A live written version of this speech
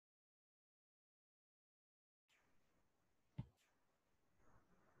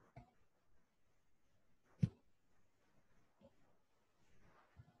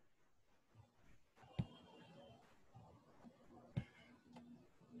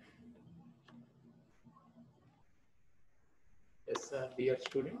Dear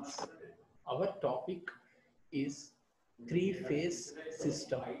students, our topic is three-phase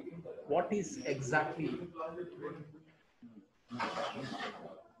system. What is exactly?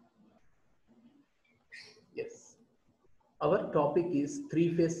 Yes, our topic is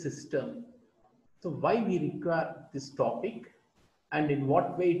three-phase system. So why we require this topic and in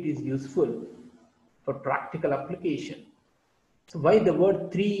what way it is useful for practical application? So why the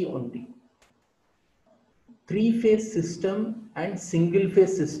word three only? Three-phase system and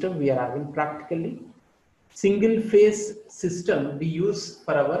single-phase system we are having practically. Single-phase system we use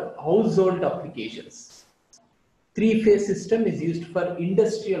for our household applications. Three-phase system is used for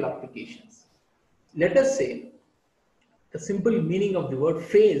industrial applications. Let us say the simple meaning of the word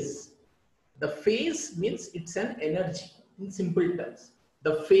phase. The phase means it's an energy in simple terms.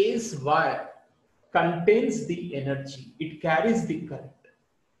 The phase wire contains the energy. It carries the current.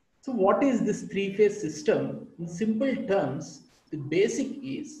 So what is this three-phase system? In simple terms, the basic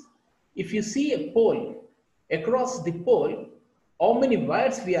is, if you see a pole, across the pole, how many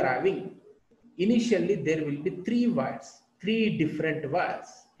wires we are having? Initially, there will be three wires, three different wires.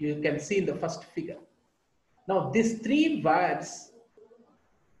 You can see in the first figure. Now, these three wires,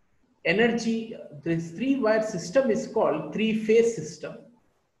 this three-wire system is called three-phase system.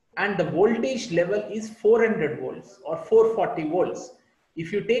 And the voltage level is 400 volts or 440 volts.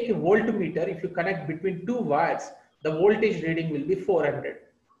 If you take a voltmeter, if you connect between two wires, the voltage reading will be 400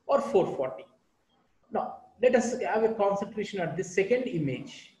 or 440. Now, let us have a concentration on this second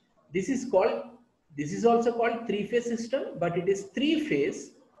image. This is also called three-phase system, but it is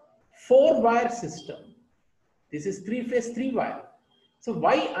three-phase, four-wire system. This is three-phase, three-wire. So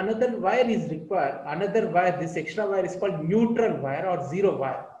why another wire is required? Another wire, this extra wire is called neutral wire or zero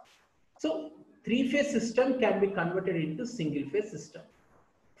wire. So three-phase system can be converted into single-phase system.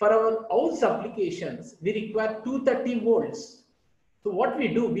 For our house applications, we require 230 volts. So what we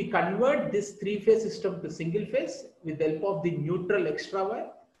do, we convert this three-phase system to single-phase with the help of the neutral extra wire.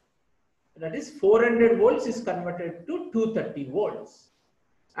 That is 400 volts is converted to 230 volts.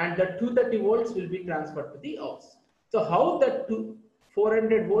 And the 230 volts will be transferred to the house. So how that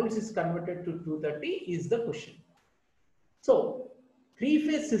 400 volts is converted to 230 is the question. So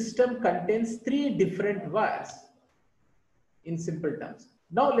three-phase system contains three different wires in simple terms.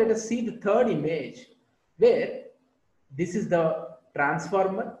 Now let us see the third image where this is the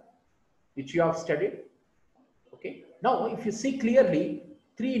transformer which you have studied. Okay. Now if you see clearly,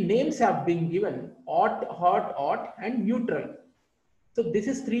 three names have been given: odd, odd, and neutral. So this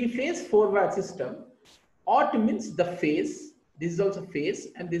is three-phase, four-wire system. Odd means the phase. This is also phase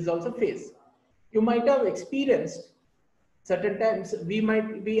and this is also phase. You might have experienced certain times we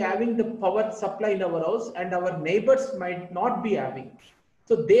might be having the power supply in our house and our neighbors might not be having.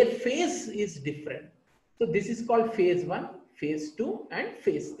 So their phase is different. So this is called phase 1, phase 2 and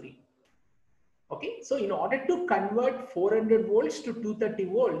phase 3. Okay. So in order to convert 400 volts to 230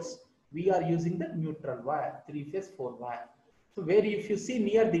 volts, we are using the neutral wire, three-phase, four-wire. So where if you see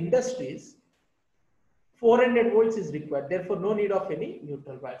near the industries, 400 volts is required, therefore no need of any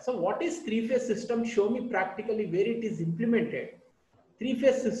neutral wire. So what is three-phase system? Show me practically where it is implemented.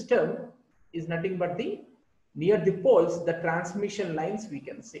 Three-phase system is nothing but the near the poles, the transmission lines we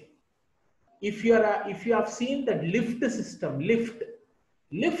can see. If you have seen the lift system,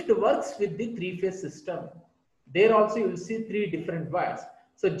 lift works with the three-phase system. There also you will see three different wires.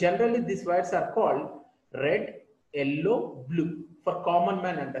 So generally these wires are called red, yellow, blue for common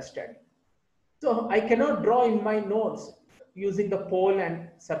man understanding. So I cannot draw in my notes using the pole and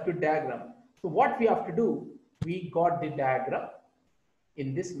circuit diagram. So what we have to do, we got the diagram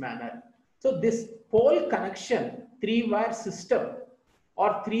in this manner. So this pole connection, three-wire system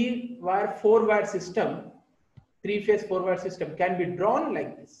or three-wire, four-wire system, three-phase, four-wire system can be drawn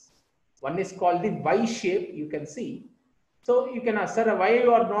like this. One is called the Y shape, you can see. So you can ask, sir, why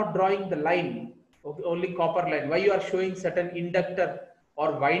you are not drawing the line, only copper line? Why you are showing certain inductor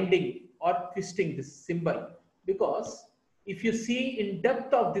or winding or twisting this symbol? Because if you see in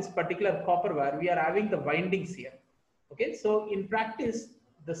depth of this particular copper wire, we are having the windings here. Okay, so in practice,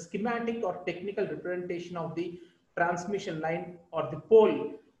 the schematic or technical representation of the transmission line or the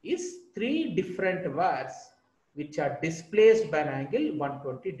pole is three different wires which are displaced by an angle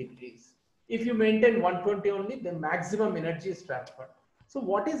 120 degrees. If you maintain 120 only, the maximum energy is transferred. So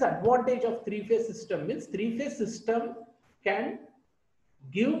what is advantage of three-phase system? Means three-phase system can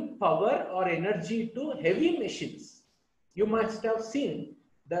give power or energy to heavy machines. You must have seen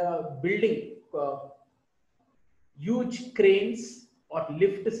the building, huge cranes or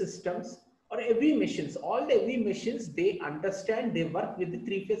lift systems or heavy machines. All the heavy machines, they understand, they work with the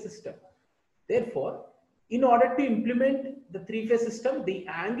three-phase system. Therefore, In order to implement the three-phase system, the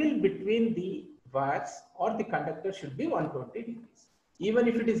angle between the wires or the conductor should be 120 degrees. Even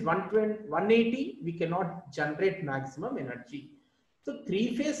if it is 180, we cannot generate maximum energy. So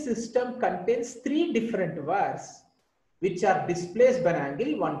three-phase system contains three different wires which are displaced by an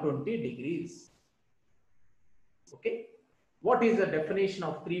angle 120 degrees. Okay. What is the definition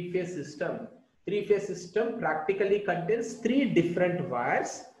of three-phase system? Three-phase system practically contains three different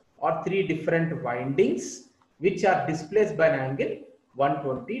wires or three different windings which are displaced by an angle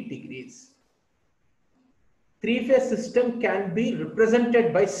 120 degrees. Three-phase system can be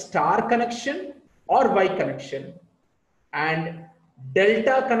represented by star connection or Y connection and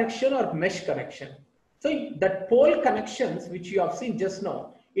delta connection or mesh connection. So that pole connections which you have seen just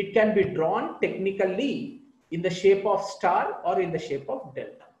now, it can be drawn technically in the shape of star or in the shape of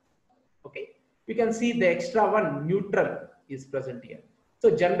delta. Okay, you can see the extra one neutral is present here. So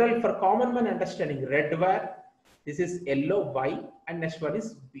general for common man understanding, red wire, this is yellow Y, and next one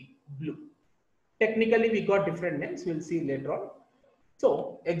is B, blue. Technically we got different names, we'll see later on.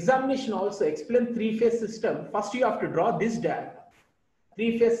 So examination also explain three-phase system. First you have to draw this diagram.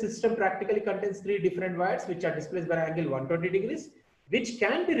 Three-phase system practically contains three different wires which are displaced by an angle 120 degrees, which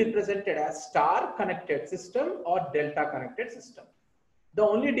can be represented as star connected system or delta connected system. The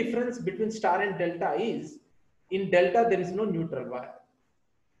only difference between star and delta is in delta there is no neutral wire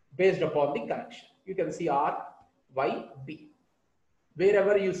based upon the connection. You can see R, Y, B.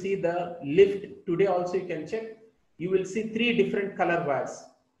 Wherever you see the lift, today also you can check, you will see three different color wires.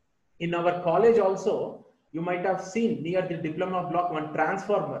 In our college also, you might have seen near the diploma block one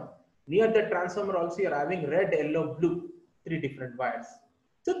transformer. Near the transformer also you are having red, yellow, blue, three different wires.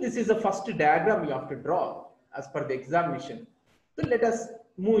 So this is the first diagram you have to draw as per the examination. So let us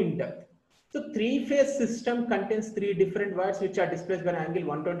move in depth. So three-phase system contains three different wires which are displaced by an angle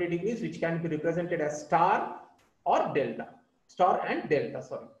 120 degrees, which can be represented as star or delta. Star and delta,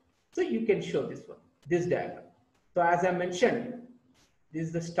 sorry. So you can show this one, this diagram. So as I mentioned, this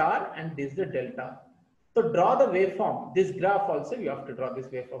is the star and this is the delta. So draw the waveform. This graph also you have to draw this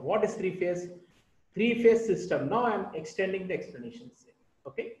waveform. What is three-phase? Three-phase system. Now I am extending the explanations.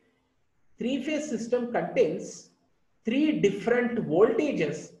 Okay. Three-phase system contains three different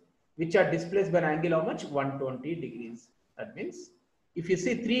voltages which are displaced by an angle how much? 120 degrees. That means if you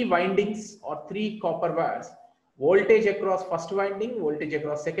see three windings or three copper wires, voltage across first winding, voltage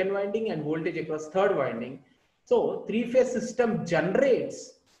across second winding, and voltage across third winding. So three-phase system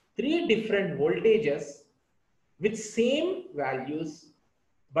generates three different voltages with same values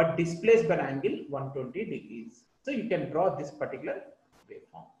but displaced by an angle 120 degrees. So you can draw this particular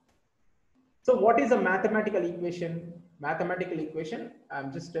waveform. So what is a mathematical equation? Mathematical equation,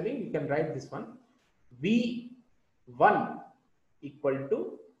 I'm just telling you can write this one. V1 equal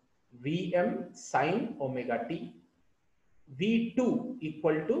to Vm sine omega t. V2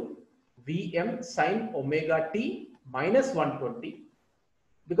 equal to Vm sine omega t minus 120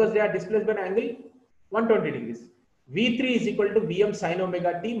 because they are displaced by an angle 120 degrees. V3 is equal to Vm sine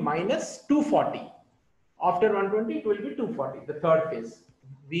omega t minus 240. After 120 it will be 240, the third phase.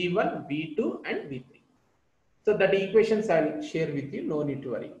 V1, V2 and V3. So that equations I'll share with you, no need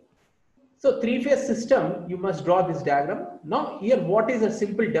to worry. So three-phase system, you must draw this diagram. Now here what is a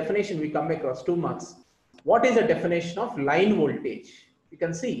simple definition we come across, 2 marks. What is the definition of line voltage? You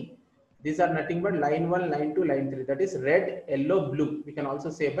can see these are nothing but line 1, line 2, line 3. That is red, yellow, blue. We can also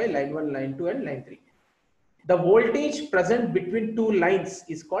say by line 1, line 2 and line 3. The voltage present between two lines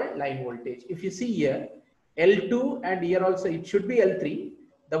is called line voltage. If you see here L2 and here also it should be L3.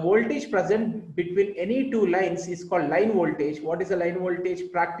 The voltage present between any two lines is called line voltage. What is a line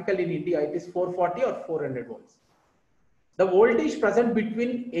voltage? Practically in India, it is 440 or 400 volts. The voltage present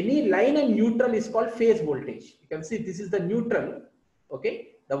between any line and neutral is called phase voltage. You can see this is the neutral. Okay.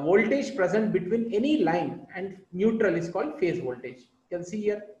 The voltage present between any line and neutral is called phase voltage. You can see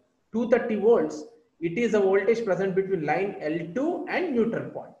here 230 volts. It is a voltage present between line L2 and neutral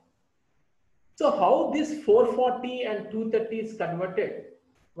point. So how this 440 and 230 is converted?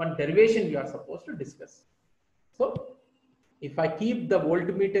 One derivation we are supposed to discuss. So if I keep the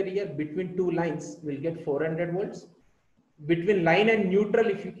voltmeter here between two lines, we'll get 400 volts. Between line and neutral,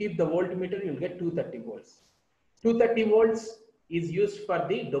 if you keep the voltmeter, you'll get 230 volts. 230 volts is used for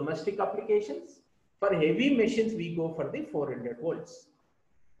the domestic applications. For heavy machines, we go for the 400 volts.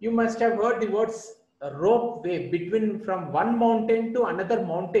 You must have heard the words rope way between from one mountain to another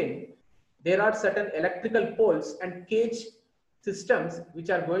mountain. There are certain electrical poles and cage systems which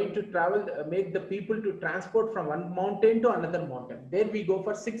are going to travel, make the people to transport from one mountain to another mountain. There we go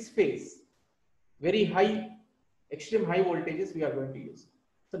for 6 phase, very high, extreme high voltages we are going to use.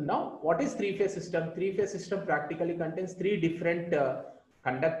 So now what is three-phase system? Three-phase system practically contains three different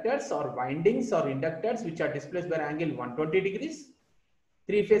conductors or windings or inductors which are displaced by an angle 120 degrees.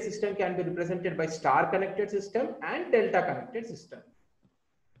 Three-phase system can be represented by star connected system and delta connected system.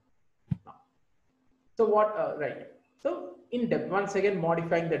 So what, right. So in depth, once again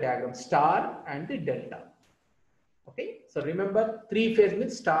modifying the diagram, star and the delta. Okay, so remember three phase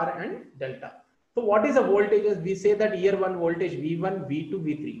means star and delta. So what is the voltages? We say that year one voltage V1, V2,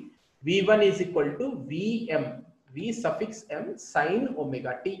 V3. V1 is equal to Vm, V suffix m sine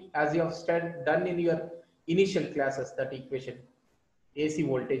omega t, as you have done in your initial classes, that equation, AC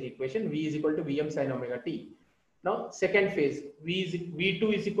voltage equation, V is equal to Vm sine omega t. Now second phase,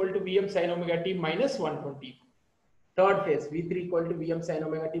 V2 is equal to Vm sine omega t minus 120. Third phase, V3 equal to Vm sine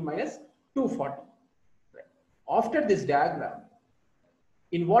omega t minus 240. After this diagram,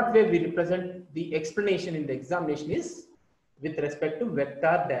 in what way we represent the explanation in the examination is with respect to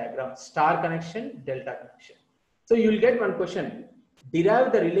vector diagram, star connection, delta connection. So you will get one question,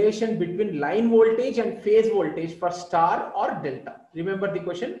 derive the relation between line voltage and phase voltage for star or delta. Remember the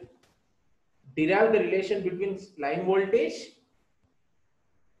question, derive the relation between line voltage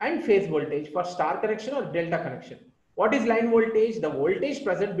and phase voltage for star connection or delta connection. What is line voltage? The voltage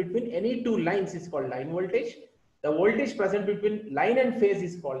present between any two lines is called line voltage. The voltage present between line and phase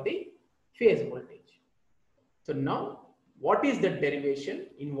is called the phase voltage. So now, what is the derivation?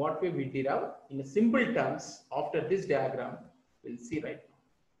 In what way we derive? In simple terms, after this diagram, we'll see right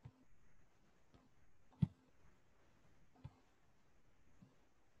now.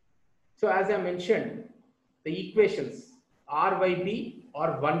 So as I mentioned, the equations R by B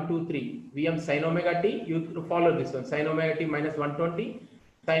or 1, 2, 3, Vm sin omega t, you follow this one, sin omega t minus 120,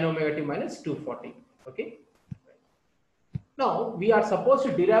 sin omega t minus 240, okay? Now, we are supposed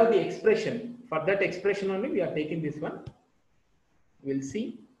to derive the expression. For that expression only, we are taking this one. We'll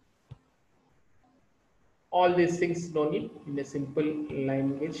see. All these things no need, in a simple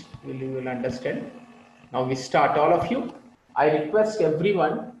language, you will understand. Now, we start, all of you. I request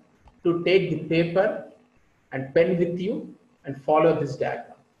everyone to take the paper and pen with you and follow this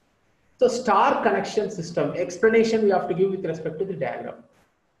diagram. So, star connection system, explanation we have to give with respect to the diagram.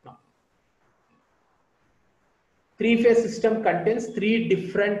 Three-phase system contains three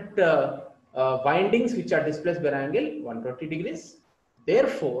different windings which are displaced by an angle 120 degrees.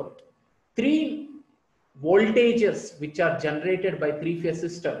 Therefore, three voltages which are generated by three-phase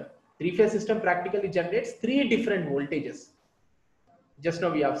system. Three-phase system practically generates three different voltages. Just now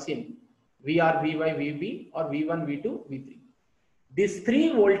we have seen VR, VY, VB or V1, V2, V3. These three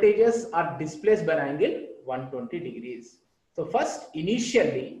voltages are displaced by an angle 120 degrees. So first,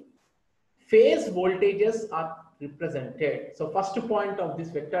 initially, phase voltages are represented. So first point of this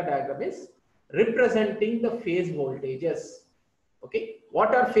vector diagram is representing the phase voltages. Okay,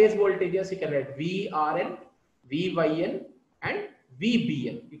 what are phase voltages? You can write VRN, VYN and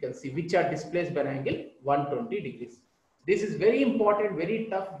VBN. You can see which are displaced by an angle 120 degrees. This is very important, very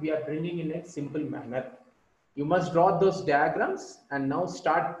tough. We are bringing in a simple manner. You must draw those diagrams and now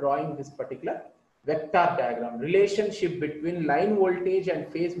start drawing this particular vector diagram. Relationship between line voltage and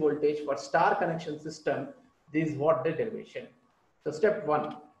phase voltage for star connection system. This is what the derivation. So step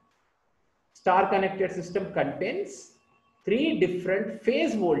 1, star connected system contains three different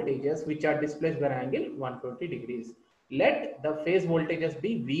phase voltages which are displaced by an angle 120 degrees. Let the phase voltages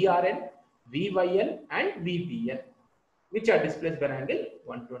be VRN, VYN and VBN which are displaced by an angle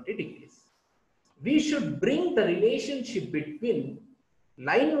 120 degrees. We should bring the relationship between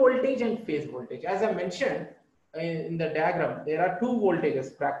line voltage and phase voltage. As I mentioned in the diagram, there are two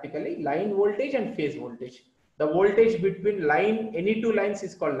voltages practically, line voltage and phase voltage. The voltage between any two lines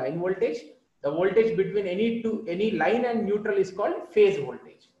is called line voltage. The voltage between any line and neutral is called phase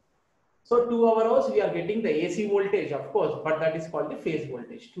voltage. So to our house, we are getting the AC voltage, of course, but that is called the phase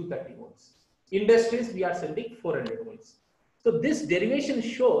voltage, 230 volts. Industries, we are sending 400 volts. So this derivation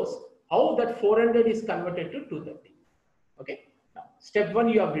shows how that 400 is converted to 230. Okay. Now, step 1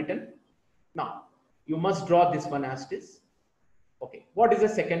 you have written. Now, you must draw this one as this. Okay. What is the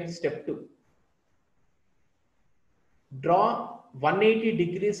second step 2? Draw 180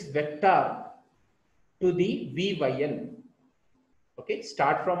 degrees vector to the VYN. Okay,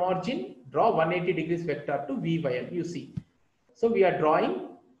 start from origin, draw 180 degrees vector to VYN. You see. So we are drawing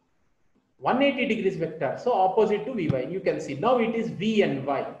 180 degrees vector. So opposite to VYN. You can see now it is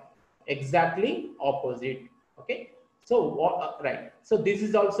VNY. Exactly opposite. Okay. So right. So this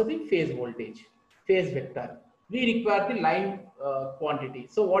is also the phase voltage, phase vector. We require the line quantity.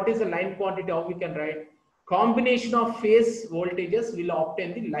 So what is the line quantity? How we can write? Combination of phase voltages will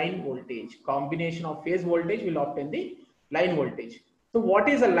obtain the line voltage. Combination of phase voltage will obtain the line voltage. So what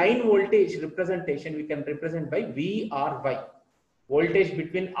is a line voltage representation? We can represent by VRY, voltage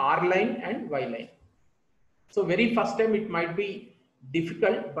between R line and Y line. So very first time it might be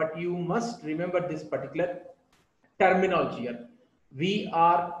difficult, but you must remember this particular terminology here.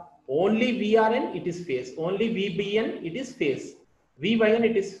 VR, only VRN, it is phase. Only VBN, it is phase. VYN,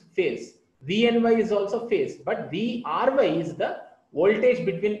 it is phase. VNY is also phase, but VRY is the voltage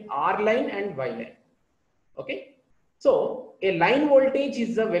between R line and Y line. Okay. So a line voltage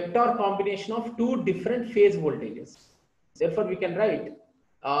is a vector combination of two different phase voltages. Therefore, we can write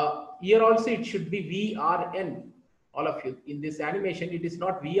here also it should be VRN. All of you in this animation, it is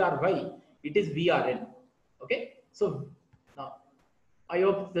not VRY, it is VRN. Okay. So now I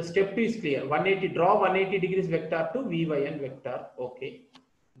hope the step 2 is clear. 180, draw 180 degrees vector to VYN vector. Okay.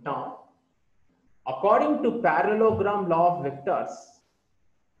 Now, according to parallelogram law of vectors,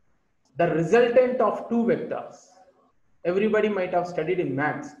 the resultant of two vectors, everybody might have studied in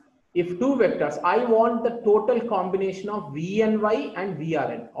maths. If two vectors, I want the total combination of VNY and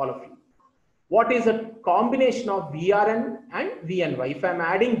VRN, all of you. What is a combination of VRN and VNY if I am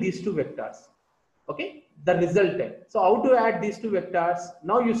adding these two vectors? Okay, the resultant. So how to add these two vectors?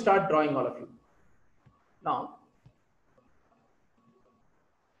 Now you start drawing, all of you. Now,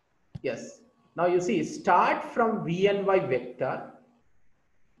 yes. Now you see, start from VNY vector.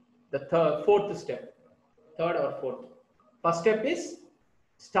 The fourth step, third or fourth. First step is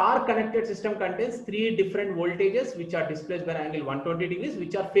star connected system contains three different voltages which are displaced by an angle 120 degrees,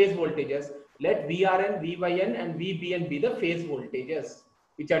 which are phase voltages. Let VRN, VYN and VBN be the phase voltages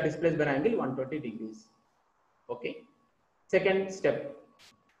which are displaced by an angle 120 degrees. Okay. Second step,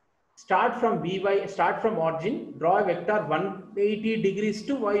 start from origin, draw a vector 180 degrees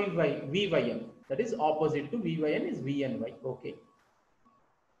to VYN. That is opposite to VYN is VNY. Okay.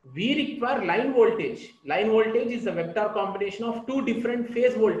 We require line voltage. Line voltage is a vector combination of two different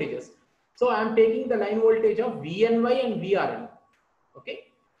phase voltages. So I am taking the line voltage of VNY and VRN. Okay.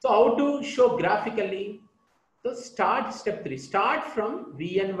 So how to show graphically? So start step 3. Start from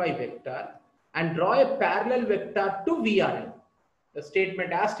VNY vector and draw a parallel vector to VRN. The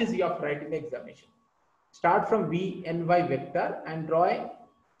statement asked is you have to write in the examination. Start from VNY vector and draw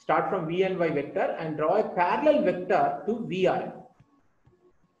a parallel vector to VRN.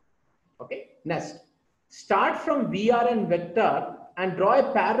 Okay. Next, start from VRN vector and draw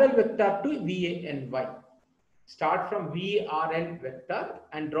a parallel vector to VNY. Start from VRN vector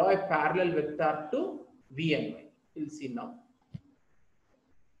and draw a parallel vector to VNY. We'll see now.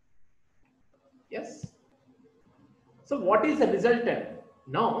 Yes. So what is the resultant?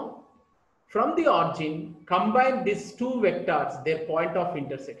 Now, from the origin, combine these two vectors, their point of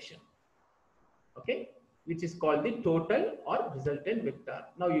intersection. Okay. Which is called the total or resultant vector.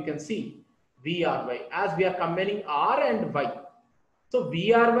 Now you can see VRY as we are combining R and Y. So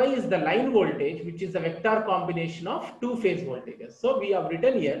VRY is the line voltage, which is a vector combination of two phase voltages. So we have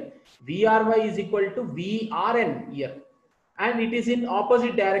written here VRY is equal to VRN here, and it is in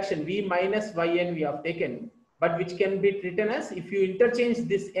opposite direction. V minus YN we have taken, but which can be written as, if you interchange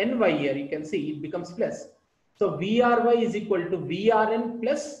this NY here, you can see it becomes plus. So VRY is equal to VRN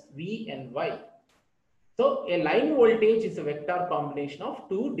plus VNY. So a line voltage is a vector combination of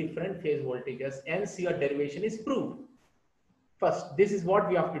two different phase voltages. Hence your derivation is proved. First, this is what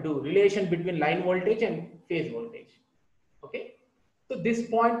we have to do, relation between line voltage and phase voltage. Okay. So this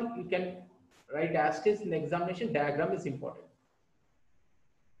point you can write as is in the examination. Diagram is important.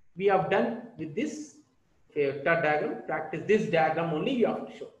 We have done with this vector diagram. Practice this diagram only you have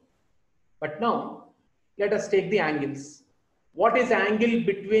to show. But now let us take the angles. What is angle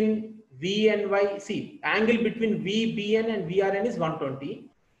between VNY? See, angle between VBN and VRN is 120.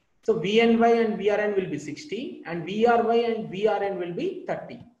 So VNY and VRN will be 60 and VRY and VRN will be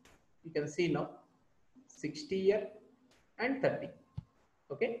 30. You can see now 60 here and 30.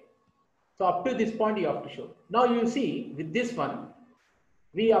 Okay. So up to this point you have to show. Now you see with this one,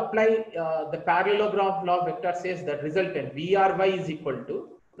 we apply the parallelogram law vector says that resultant VRY is equal to,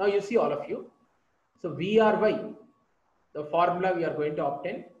 now you see all of you. So VRY, the formula we are going to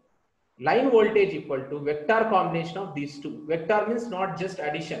obtain, line voltage equal to vector combination of these two. Vector means not just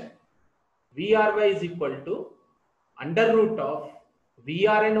addition. VRY is equal to under root of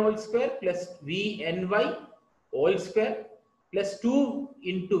VRN whole square plus VNY whole square plus 2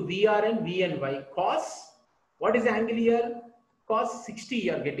 into VRN VNY cos, what is the angle here? Cos 60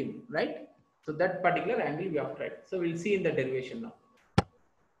 you are getting, right? So that particular angle we have tried. So we'll see in the derivation now.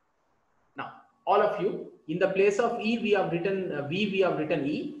 Now, all of you, in the place of E, we have written V, we have written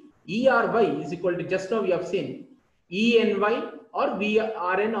E. ERY is equal to, just now we have seen ENY or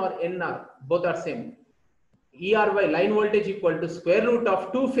VRN or NR, both are same. ERY, line voltage, equal to square root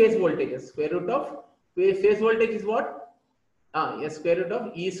of two phase voltages. Square root of phase voltage is what? Yes, square root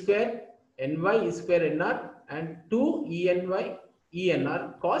of E square NY E square NR and 2 ENY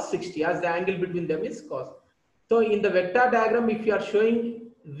ENR cos 60, as the angle between them is cos. So in the vector diagram, if you are showing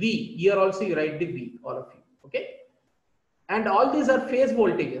V, here also you write the V, all of you. Okay. And all these are phase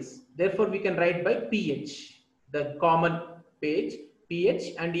voltages. Therefore, we can write by PH, the common page,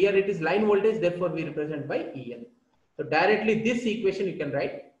 PH, and here it is line voltage. Therefore, we represent by EL. So directly this equation you can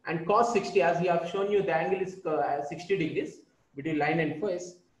write, and cos 60, as we have shown you, the angle is 60 degrees between line and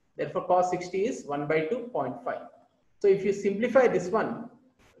phase. Therefore, cos 60 is 1 by 2.5. So if you simplify this one,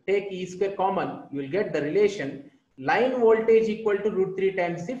 take E square common, you will get the relation line voltage equal to root 3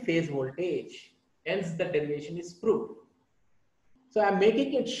 times the phase voltage. Hence, the derivation is proved. So I'm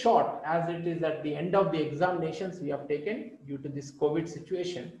making it short, as it is at the end of the examinations we have taken due to this COVID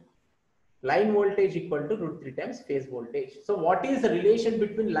situation. Line voltage equal to root 3 times phase voltage. So what is the relation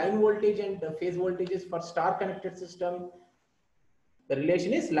between line voltage and the phase voltages for star connected system? The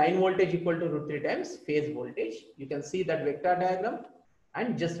relation is line voltage equal to root 3 times phase voltage. You can see that vector diagram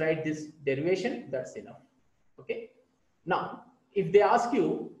and just write this derivation. That's enough. Okay. Now, if they ask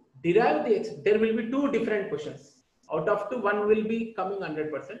you derive there will be two different questions. Out of two, one will be coming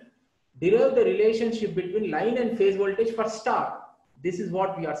 100%. Derive the relationship between line and phase voltage for star. This is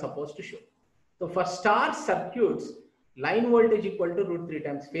what we are supposed to show. So for star circuits, line voltage equal to root 3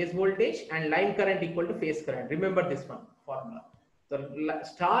 times phase voltage and line current equal to phase current. Remember this one formula. So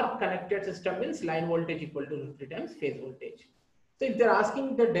star connected system means line voltage equal to root 3 times phase voltage. So if they're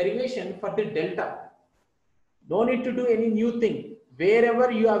asking the derivation for the delta, no need to do any new thing.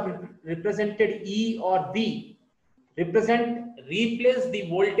 Wherever you have represented E or V, replace the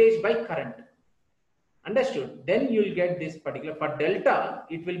voltage by current. Understood? Then you will get this particular. For delta,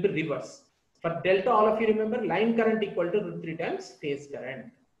 it will be reverse. For delta, all of you remember line current equal to root 3 times phase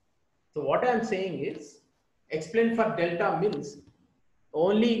current. So what I am saying is, explain for delta means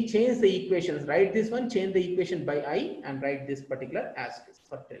only change the equations. Write this one, change the equation by I and write this particular asterisk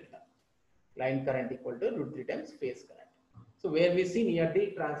for delta. Line current equal to root 3 times phase current. So where we see near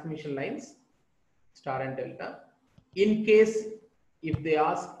the transmission lines, star and delta. In case if they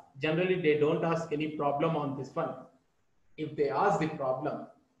ask, generally they don't ask any problem on this one. If they ask the problem,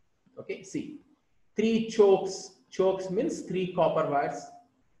 okay, see, 3 chokes. Chokes means 3 copper wires,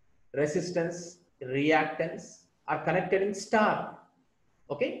 resistance, reactance are connected in star.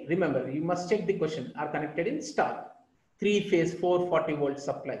 Okay, remember, you must check the question, are connected in star. 3 phase 440 volt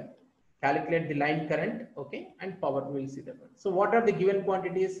supply. Calculate the line current, okay, and power, we will see that one. So what are the given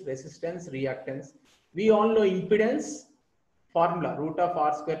quantities? Resistance, reactance. We all know impedance formula, root of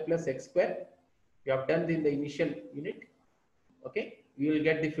R square plus X square. We have done in the initial unit. Okay, we will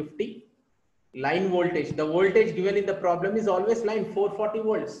get the 50. Line voltage, the voltage given in the problem is always line 440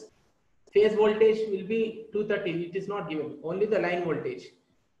 volts. Phase voltage will be 230, it is not given, only the line voltage.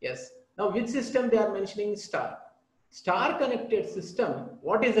 Yes. Now which system they are mentioning? Star. Star connected system,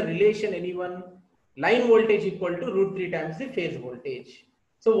 what is the relation, anyone? Line voltage equal to root 3 times the phase voltage.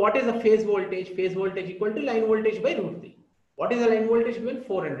 So what is the phase voltage? Phase voltage equal to line voltage by root 3. What is the line voltage given?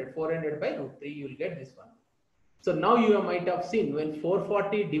 400. 400 by root 3, you will get this one. So now you might have seen when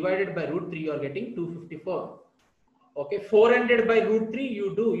 440 divided by root 3, you are getting 254. Okay, 400 by root 3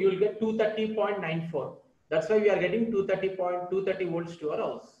 you will get 230.94. That's why we are getting 230 volts to our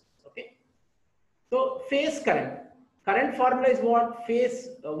house. Okay. So phase current. Current formula is what? Phase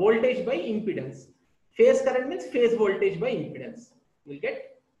voltage by impedance. Phase current means phase voltage by impedance. You will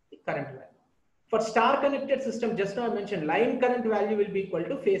get the current value. For star connected system, just now I mentioned line current value will be equal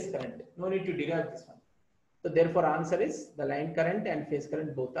to phase current. No need to derive this one. So therefore answer is the line current and phase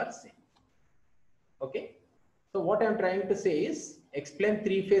current both are same. Okay. So what I am trying to say is explain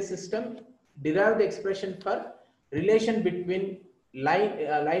 3-phase system, derive the expression for relation between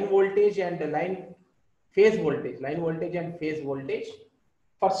line voltage and the line phase voltage, line voltage and phase voltage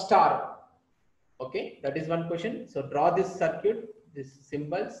for star. Okay, that is one question. So draw this circuit, these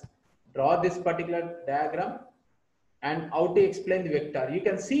symbols, draw this particular diagram, and how to explain the vector. You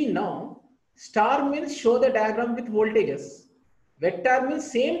can see now, star means show the diagram with voltages. Vector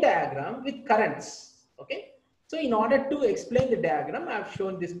means same diagram with currents. Okay. So in order to explain the diagram, I have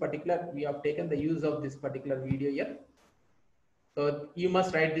shown this particular, we have taken the use of this particular video here. So you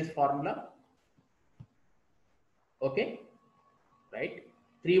must write this formula. Okay. Right.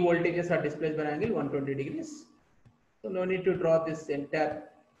 3 voltages are displaced by an angle 120 degrees. So no need to draw this entire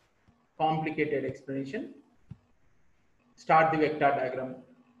complicated explanation. Start the vector diagram.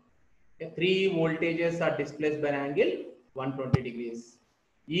 Okay. 3 voltages are displaced by an angle 120 degrees.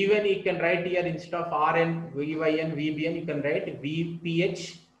 Even you can write here instead of Rn, Vyn, Vbn, you can write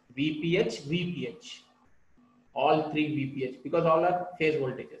Vph, Vph, Vph. All three Vph, because all are phase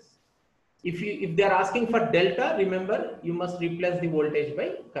voltages. If they are asking for delta, remember you must replace the voltage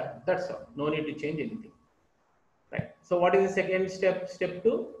by current. That's all. No need to change anything. Right. So what is the second step? Step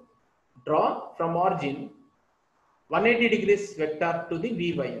 2. Draw from origin 180 degrees vector to the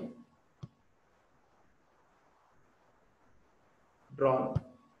Vyn. Drawn.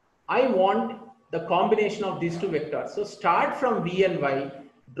 I want the combination of these two vectors. So start from V and Y,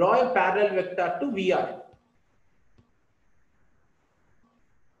 draw a parallel vector to Vr.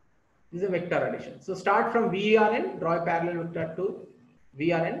 This is a vector addition. So start from Vrn, draw a parallel vector to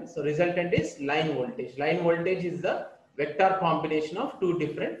Vrn. So resultant is line voltage. Line voltage is the vector combination of two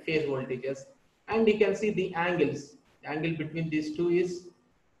different phase voltages. And you can see the angles. The angle between these two is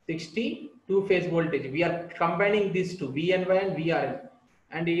 60, two phase voltage. We are combining these two, Vny and Vrn.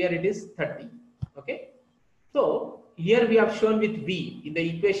 And here it is 30. Okay. So here we have shown with V. In the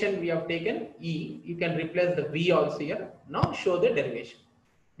equation we have taken E. You can replace the V also here. Now show the derivation.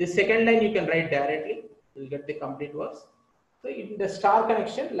 The second line you can write directly. You will get the complete works. So in the star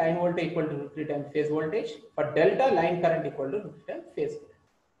connection, line voltage equal to √3 times phase voltage. For delta, line current equal to √3 times phase current.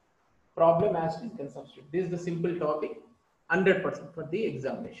 Problem as you can substitute. This is the simple topic, 100% for the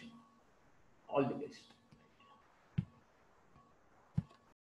examination. All the best.